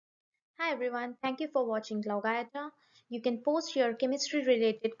Hi everyone, thank you for watching Laugayata. You can post your chemistry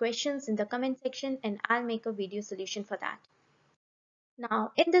related questions in the comment section and I'll make a video solution for that.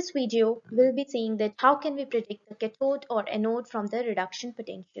 Now in this video, we'll be seeing that how can we predict the cathode or anode from the reduction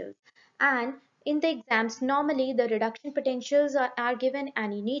potentials. And in the exams, normally the reduction potentials are given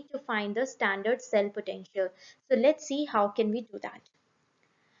and you need to find the standard cell potential. So let's see how can we do that.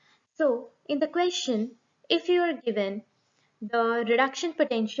 So in the question, if you are given the reduction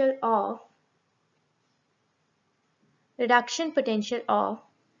potential of Cr3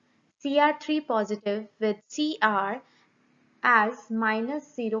 positive with Cr as minus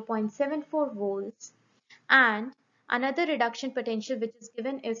 0.74 volts, and another reduction potential which is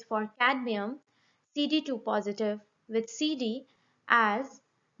given is for cadmium Cd2 positive with Cd as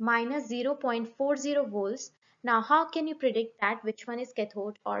minus 0.40 volts. Now how can you predict that which one is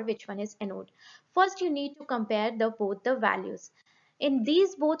cathode or which one is anode? First you need to compare both the values. In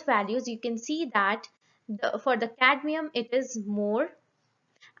these both values you can see that for the cadmium it is more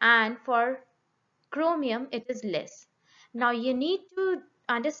and for chromium it is less. Now you need to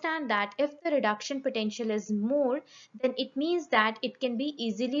understand that if the reduction potential is more, then it means that it can be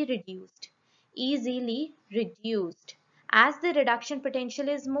easily reduced. Easily reduced. As the reduction potential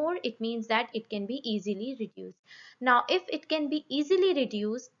is more, it means that it can be easily reduced. Now if it can be easily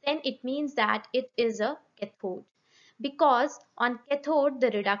reduced, then it means that it is a cathode. Because on cathode the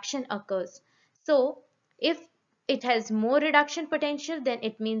reduction occurs. So if it has more reduction potential, then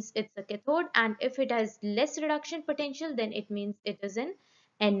it means it's a cathode, and if it has less reduction potential, then it means it is an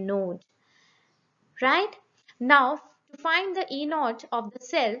anode. Right? Now to find the E naught of the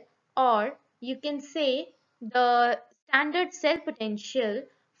cell, or you can say the standard cell potential,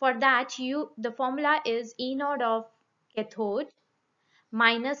 for that the formula is E naught of cathode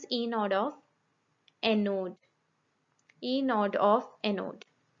minus E naught of anode. E naught of anode.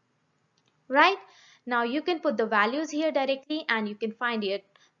 Right? Now you can put the values here directly and you can find it.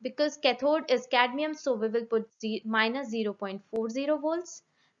 Because cathode is cadmium, so we will put minus 0.40 volts,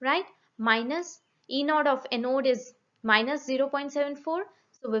 right? Minus E naught of anode is minus 0.74,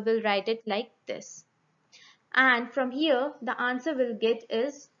 so we will write it like this. And from here the answer we'll get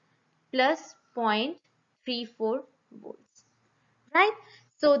is plus 0.34 volts, right?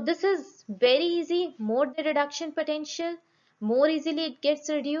 So this is very easy. More the reduction potential, more easily it gets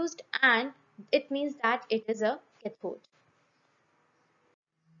reduced, and it means that it is a cathode.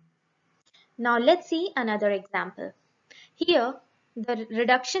 Now let's see another example. Here the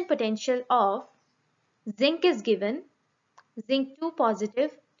reduction potential of zinc is given. Zinc 2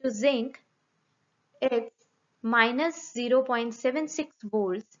 positive to zinc, it's minus 0.76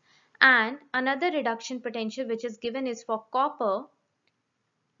 volts, and another reduction potential which is given is for copper,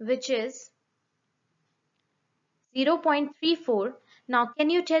 which is 0.34. Now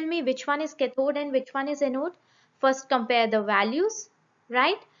can you tell me which one is cathode and which one is anode? First compare the values,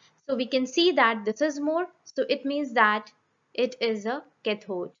 right? So we can see that this is more, so it means that it is a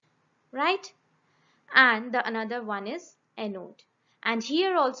cathode, right? And the another one is anode. And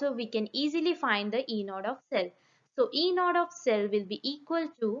here also we can easily find the E naught of cell. So E naught of cell will be equal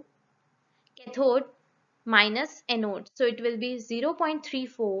to cathode minus anode. So it will be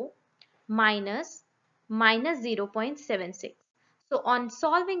 0.34 minus 0.76. So on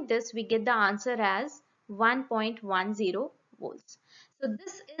solving this, we get the answer as 1.10 volts. So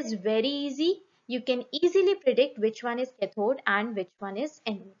this is very easy. You can easily predict which one is cathode and which one is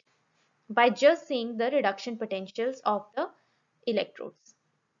anode by just seeing the reduction potentials of the electrodes.